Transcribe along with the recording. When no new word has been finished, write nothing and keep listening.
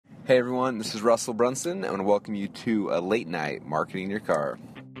Hey everyone, this is Russell Brunson. I want to welcome you to a late night marketing your car.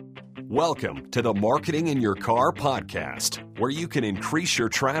 Welcome to the Marketing in Your Car podcast, where you can increase your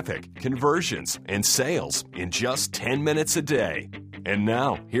traffic, conversions, and sales in just 10 minutes a day. And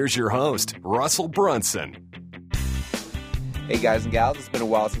now, here's your host, Russell Brunson. Hey guys and gals, it's been a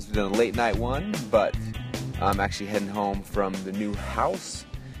while since we've done a late night one, but I'm actually heading home from the new house.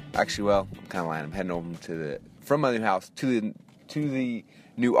 Actually, well, I'm kind of lying. I'm heading over from my new house to the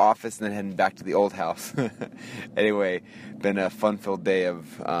new office and then heading back to the old house. Anyway, been a fun-filled day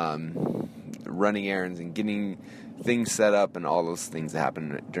of running errands and getting things set up and all those things that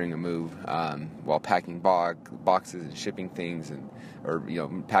happen during a move, while packing boxes and shipping things or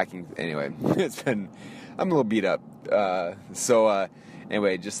packing. Anyway, I'm a little beat up.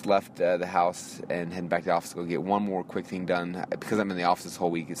 Anyway, just left the house and heading back to the office to go get one more quick thing done. Because I'm in the office this whole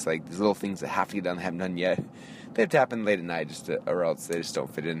week, it's like these little things that have to get done that I haven't done yet. They have to happen late at night or else they just don't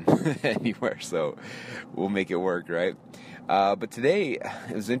fit in anywhere. So we'll make it work, right? But today,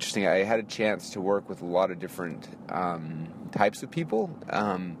 it was interesting. I had a chance to work with a lot of different types of people,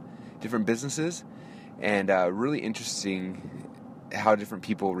 different businesses, and really interesting how different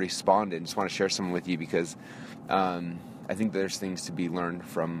people responded. I just want to share some with you because I think there's things to be learned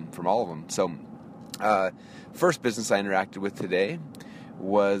from all of them. So, first business I interacted with today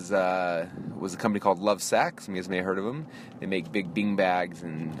was a company called Love Sacks. Some of you guys may have heard of them. They make big bean bags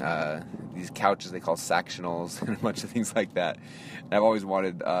and these couches they call Sactionals and a bunch of things like that. And I've always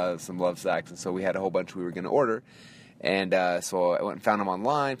wanted some Love Sacks, and so we had a whole bunch we were going to order. And so I went and found them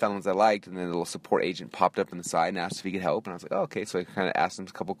online, found ones I liked, and then a little support agent popped up on the side and asked if he could help. And I was like, oh, okay. So I kind of asked him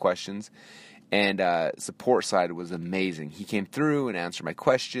a couple questions. And support side was amazing. He came through and answered my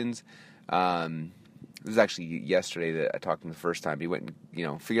questions. This was actually yesterday that I talked to him the first time. He went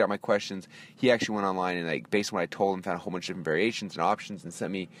and, figured out my questions. He actually went online and, based on what I told him, found a whole bunch of different variations and options and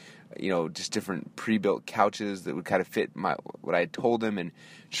sent me, just different pre-built couches that would kind of fit what I had told him. And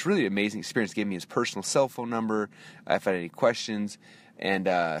just really amazing experience. Gave me his personal cell phone number if I had any questions. And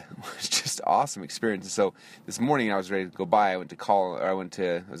it was just awesome experience. And so this morning I was ready to go by. I was going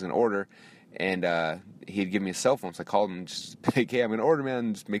to order. And he had given me a cell phone, so I called him and just like, hey, I'm going to order,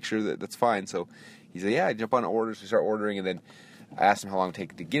 man, just make sure that's fine. So he said, yeah, I jump on orders, so we start ordering, and then I asked him how long it would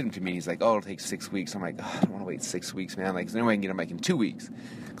take to get them to me. He's like, oh, it'll take 6 weeks. I'm like, oh, I don't want to wait 6 weeks, man. Like, is there any way I can get them in 2 weeks?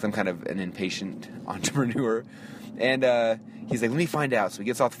 Because I'm kind of an impatient entrepreneur. And he's like, let me find out. So he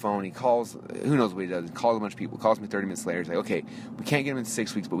gets off the phone. He calls, who knows what he does. He calls a bunch of people. Calls me 30 minutes later. He's like, okay, we can't get them in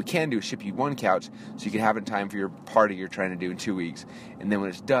 6 weeks, but we can ship you one couch so you can have it in time for your party you're trying to do in 2 weeks. And then when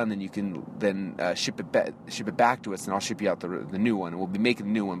it's done, then you can ship it back to us, and I'll ship you out the new one. And we'll be making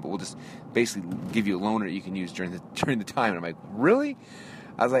the new one, but we'll just basically give you a loaner that you can use during the time. And I'm like, really?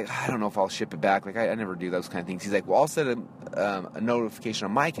 I was like, I don't know if I'll ship it back. Like, I never do those kind of things. He's like, well, I'll set a notification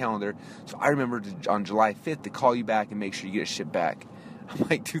on my calendar so I remember on July 5th to call you back and make sure you get it shipped back. I'm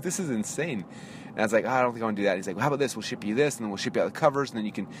like, dude, this is insane. And I was like, I don't think I want to do that. And he's like, well, how about this? We'll ship you this, and then we'll ship you out the covers, and then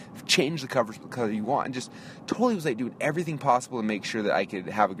you can change the covers the color you want. And just totally was like doing everything possible to make sure that I could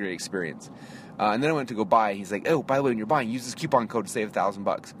have a great experience. And then I went to go buy. He's like, oh, by the way, when you're buying, use this coupon code to save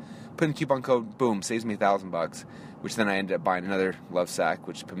 $1,000. Put in the coupon code, boom, saves me $1,000. Which then I ended up buying another Love Sack,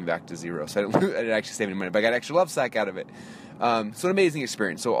 which put me back to zero. So I didn't actually save any money, but I got an extra Love Sack out of it. So an amazing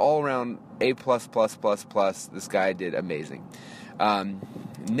experience. So all around A++++. This guy did amazing.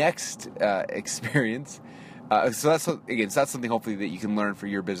 Next experience. So that's something hopefully that you can learn for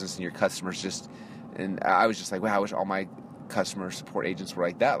your business and your customers. And I was just like, wow, I wish all my customer support agents were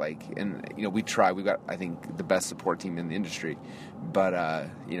like that. We try. We've got, I think, the best support team in the industry. But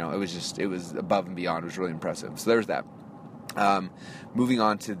it was above and beyond. It was really impressive. So there's that. Moving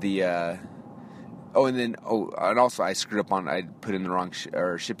on to the and also I screwed up I put in the wrong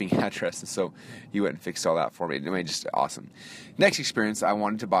shipping address, and so he went and fixed all that for me. Anyway, just awesome. Next experience, I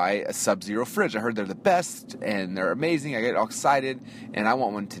wanted to buy a Sub-Zero fridge. I heard they're the best, and they're amazing. I get all excited, and I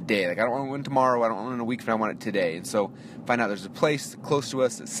want one today. Like, I don't want one tomorrow, I don't want one in a week, but I want it today. And so find out there's a place close to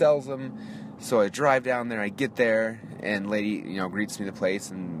us that sells them. So I drive down there, I get there, and lady, greets me at the place,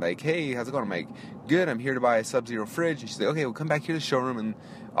 and like, hey, how's it going? I'm like, good, I'm here to buy a Sub-Zero fridge. And she's like, okay, we'll come back here to the showroom, and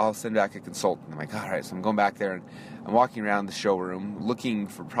I'll send back a consultant. I'm like, all right. So I'm going back there, and I'm walking around the showroom, looking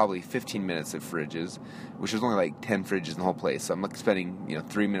for probably 15 minutes at fridges, which was only like 10 fridges in the whole place. So I'm spending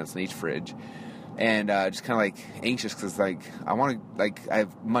 3 minutes on each fridge, and just kind of like anxious because I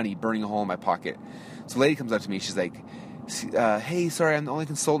have money burning a hole in my pocket. So the lady comes up to me, she's like, hey, sorry, I'm the only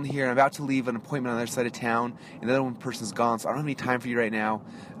consultant here. I'm about to leave an appointment on the other side of town, and the other one person's gone, so I don't have any time for you right now.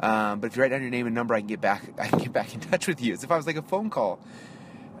 But if you write down your name and number, I can get back in touch with you, as if I was like a phone call.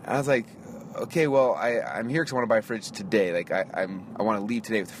 And I was like, okay, well, I'm here because I want to buy a fridge today. Like, I want to leave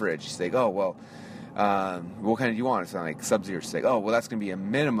today with the fridge. She's like, oh, well, what kind do you want? So I'm like, Sub-Zero. She's like, oh, well, that's going to be a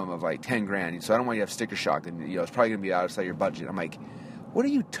minimum of like 10 grand. So I don't want you to have sticker shock. And, it's probably going to be outside your budget. I'm like, what are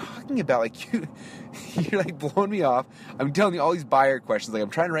you talking about? Like, you're like blowing me off. I'm telling you all these buyer questions. Like, I'm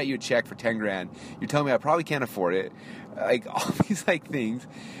trying to write you a check for 10 grand. You're telling me I probably can't afford it. Like, all these like things.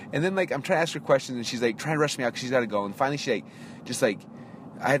 And then like, I'm trying to ask her questions and she's like trying to rush me out because she's got to go. And finally she like, just like,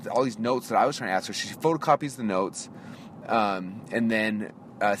 I had all these notes that I was trying to ask her. She photocopies the notes, and then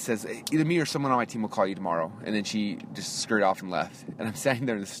says, either me or someone on my team will call you tomorrow. And then she just scurried off and left. And I'm standing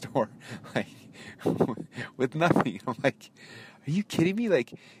there in the store, like, with nothing. I'm like, are you kidding me?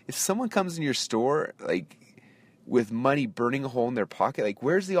 Like, if someone comes in your store, like, with money burning a hole in their pocket, like,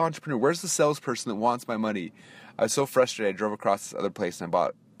 where's the entrepreneur? Where's the salesperson that wants my money? I was so frustrated. I drove across this other place and I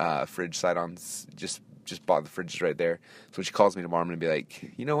bought a fridge side-on, just bought the fridges right there. So when she calls me tomorrow, I'm going to be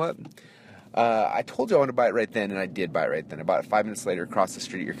like, you know what? I told you I wanted to buy it right then, and I did buy it right then. I bought it 5 minutes later across the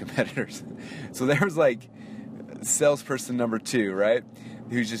street at your competitors. So there was like salesperson number 2, right?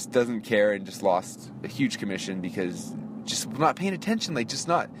 Who just doesn't care and just lost a huge commission because just not paying attention. Like, just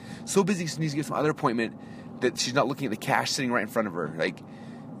not so busy she needs to get some other appointment that she's not looking at the cash sitting right in front of her. Like,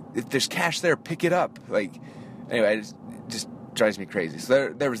 if there's cash there, pick it up. Like, anyway, it just drives me crazy.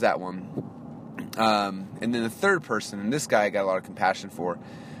 So there was that one. And then the third person, and this guy I got a lot of compassion for,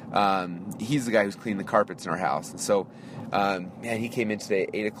 he's the guy who's cleaning the carpets in our house. And so, he came in today at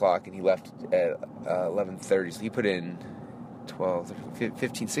 8 o'clock and he left at 11:30. So he put in 12,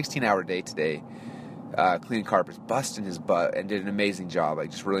 15, 16-hour day today, cleaning carpets, busting his butt, and did an amazing job.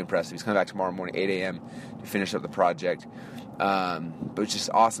 Like, just really impressive. He's coming back tomorrow morning, 8 a.m. to finish up the project. But it's just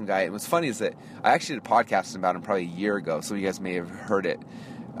an awesome guy. And what's funny is that I actually did a podcast about him probably a year ago. Some of you guys may have heard it.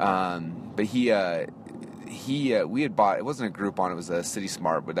 But we had bought, it wasn't a Groupon, it was a City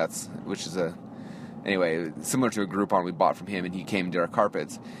Smart, which is similar to a Groupon we bought from him, and he came and did our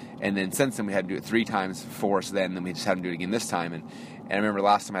carpets. And then since then we had to do it 3 times for us then, and then we just had him do it again this time. And I remember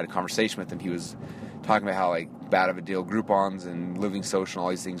last time I had a conversation with him, he was talking about how like bad of a deal Groupons and Living Social and all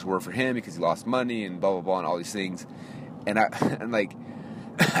these things were for him because he lost money and blah, blah, blah, and all these things. And I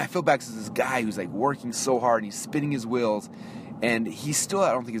feel back to this guy who's like working so hard and he's spinning his wheels. And he still,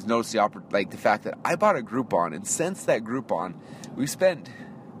 I don't think, has noticed the fact that I bought a Groupon, and since that Groupon, we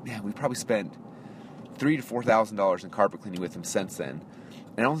probably spent $3,000 to $4,000 in carpet cleaning with him since then.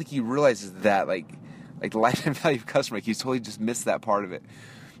 And I don't think he realizes that, like the lifetime value of customer, like he's totally just missed that part of it.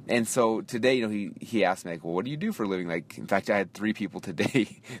 And so today, he asked me, like, well, what do you do for a living? Like, in fact, I had 3 people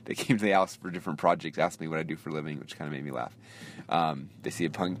today that came to the house for different projects, asked me what I do for a living, which kind of made me laugh. They see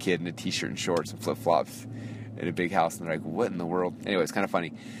a punk kid in a t-shirt and shorts and flip-flops in a big house, and they're like, what in the world? Anyway, it's kind of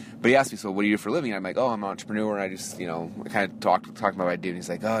funny. But he asked me, so what do you do for a living? And I'm like, oh, I'm an entrepreneur, and I just, kind of talking about what I do. And he's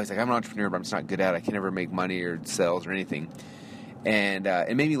like, I'm an entrepreneur, but I'm just not good at it. I can never make money or sales or anything. And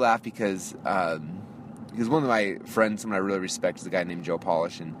it made me laugh because one of my friends, someone I really respect, is a guy named Joe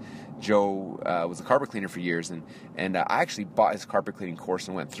Polish, and Joe was a carpet cleaner for years, and I actually bought his carpet cleaning course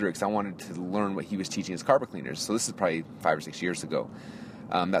and went through it because I wanted to learn what he was teaching his carpet cleaners. So this is probably 5 or 6 years ago.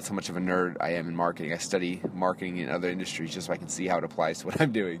 That's how much of a nerd I am in marketing. I study marketing in other industries just so I can see how it applies to what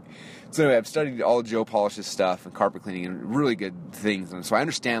I'm doing. So anyway, I've studied all of Joe Polish's stuff and carpet cleaning and really good things. And so I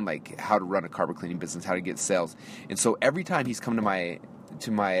understand like how to run a carpet cleaning business, how to get sales. And so every time he's come to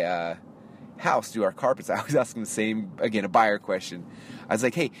my house to do our carpets, I always ask him the same, again, a buyer question. I was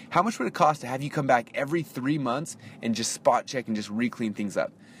like, hey, how much would it cost to have you come back every 3 months and just spot check and just re-clean things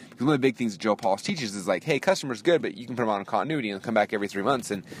up? Because one of the big things that Joe Polish teaches is like, hey, customer's good, but you can put them on continuity and come back every 3 months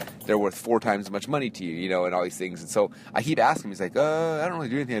and they're worth 4 times as much money to you, and all these things. And so I keep asking him, he's like, I don't really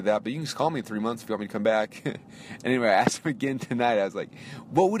do anything like that, but you can just call me in 3 months if you want me to come back. And anyway, I asked him again tonight. I was like,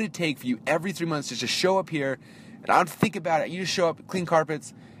 what would it take for you every 3 months to just show up here, and I don't think about it, you just show up, clean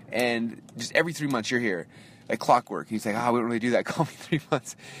carpets, and just every 3 months you're here. Like clockwork. He's like, we don't really do that. Call me 3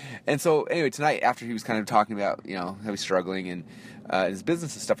 months. And so anyway, tonight after he was kind of talking about, how he's struggling and his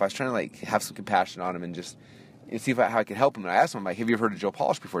business and stuff, I was trying to like have some compassion on him and just see how I could help him. And I asked him, I'm like, have you ever heard of Joe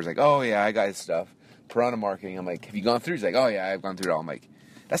Polish before? He's like, oh yeah, I got his stuff. Piranha Marketing. I'm like, have you gone through? He's like, oh yeah, I've gone through it all. I'm like,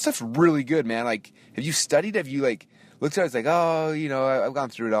 that stuff's really good, man. Like, have you studied? Have you like looked at it? It's like, I've gone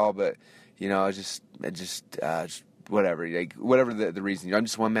through it all, but just whatever, like whatever the reason. I'm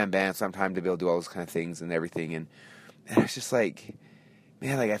just one man band, so I have time to be able to do all those kind of things and everything. And it's just like,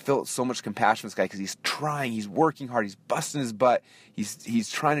 man, like I felt so much compassion for this guy because he's trying, he's working hard, he's busting his butt, he's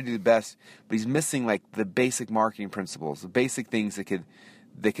trying to do the best, but he's missing like the basic marketing principles, the basic things that could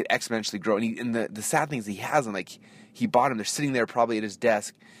exponentially grow. And the sad thing is he hasn't. Like he bought them, they're sitting there probably at his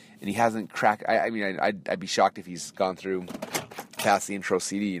desk, and he hasn't cracked. I'd be shocked if he's gone through cast the intro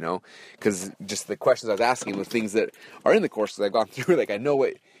CD, because just the questions I was asking him were things that are in the course that I've gone through. Like, I know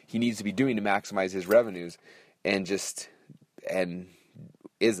what he needs to be doing to maximize his revenues, and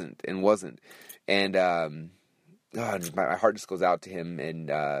isn't and wasn't. And my heart just goes out to him.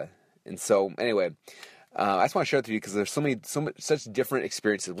 And so anyway, I just want to share it with you because there's such different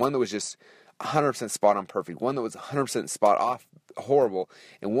experiences. One that was just 100% spot on perfect, one that was 100% spot off horrible,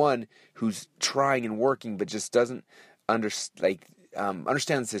 and one who's trying and working but just doesn't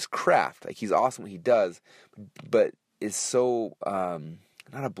understands his craft. Like, he's awesome at what he does, but is so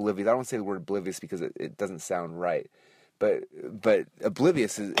not oblivious. I don't want to say the word oblivious because it doesn't sound right, but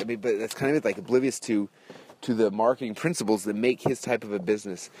oblivious is. But that's kind of like oblivious to the marketing principles that make his type of a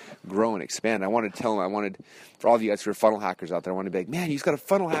business grow and expand. I wanted to tell him, for all of you guys who are funnel hackers out there, I wanted to be like, man, you just got to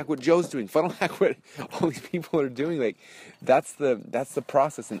funnel hack what Joe's doing, funnel hack what all these people are doing. Like, that's the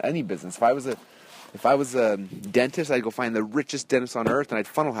process in any business. If I was a dentist, I'd go find the richest dentist on earth and I'd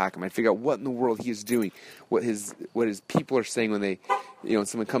funnel hack him. I'd figure out what in the world he is doing, what his people are saying when they, when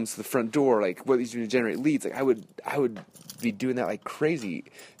someone comes to the front door, like what he's doing to generate leads. Like, I would be doing that like crazy.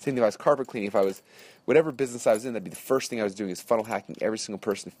 Same thing if I was carpet cleaning. If I was whatever business I was in, that'd be the first thing I was doing is funnel hacking every single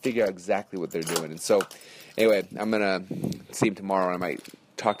person to figure out exactly what they're doing. And so, anyway, I'm gonna see him tomorrow, and I might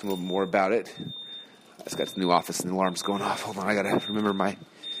talk to him a little more about it. I just got to the new office, and the alarm's going off. Hold on, I gotta remember my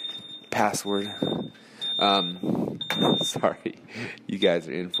password. Sorry, you guys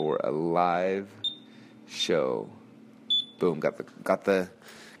are in for a live show. Boom, got the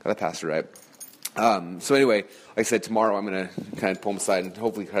password right. So anyway, like I said, tomorrow I'm going to kind of pull him aside and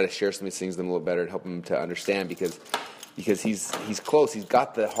hopefully try to share some of these things with him a little better and help him to understand because he's close. He's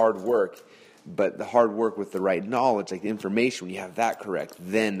got the hard work, but the hard work with the right knowledge, like the information, when you have that correct,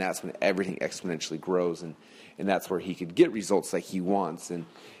 then that's when everything exponentially grows, and that's where he could get results like he wants. And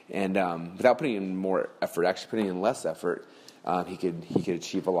without putting in more effort, actually putting in less effort, he could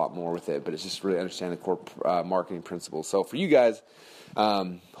achieve a lot more with it. But it's just really understanding the core marketing principles. So for you guys,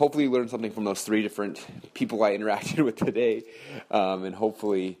 hopefully you learned something from those 3 different people I interacted with today, and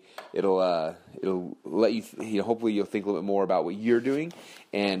hopefully it'll let you, hopefully you'll think a little bit more about what you're doing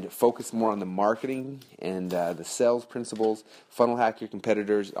and focus more on the marketing and the sales principles, funnel hack your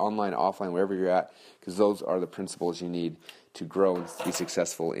competitors, online, offline, wherever you're at, because those are the principles you need to grow and be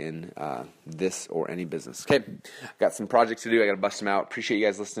successful in this or any business. Okay, got some projects to do. I got to bust them out. Appreciate you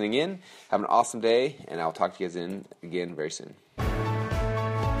guys listening in. Have an awesome day, and I'll talk to you guys again very soon.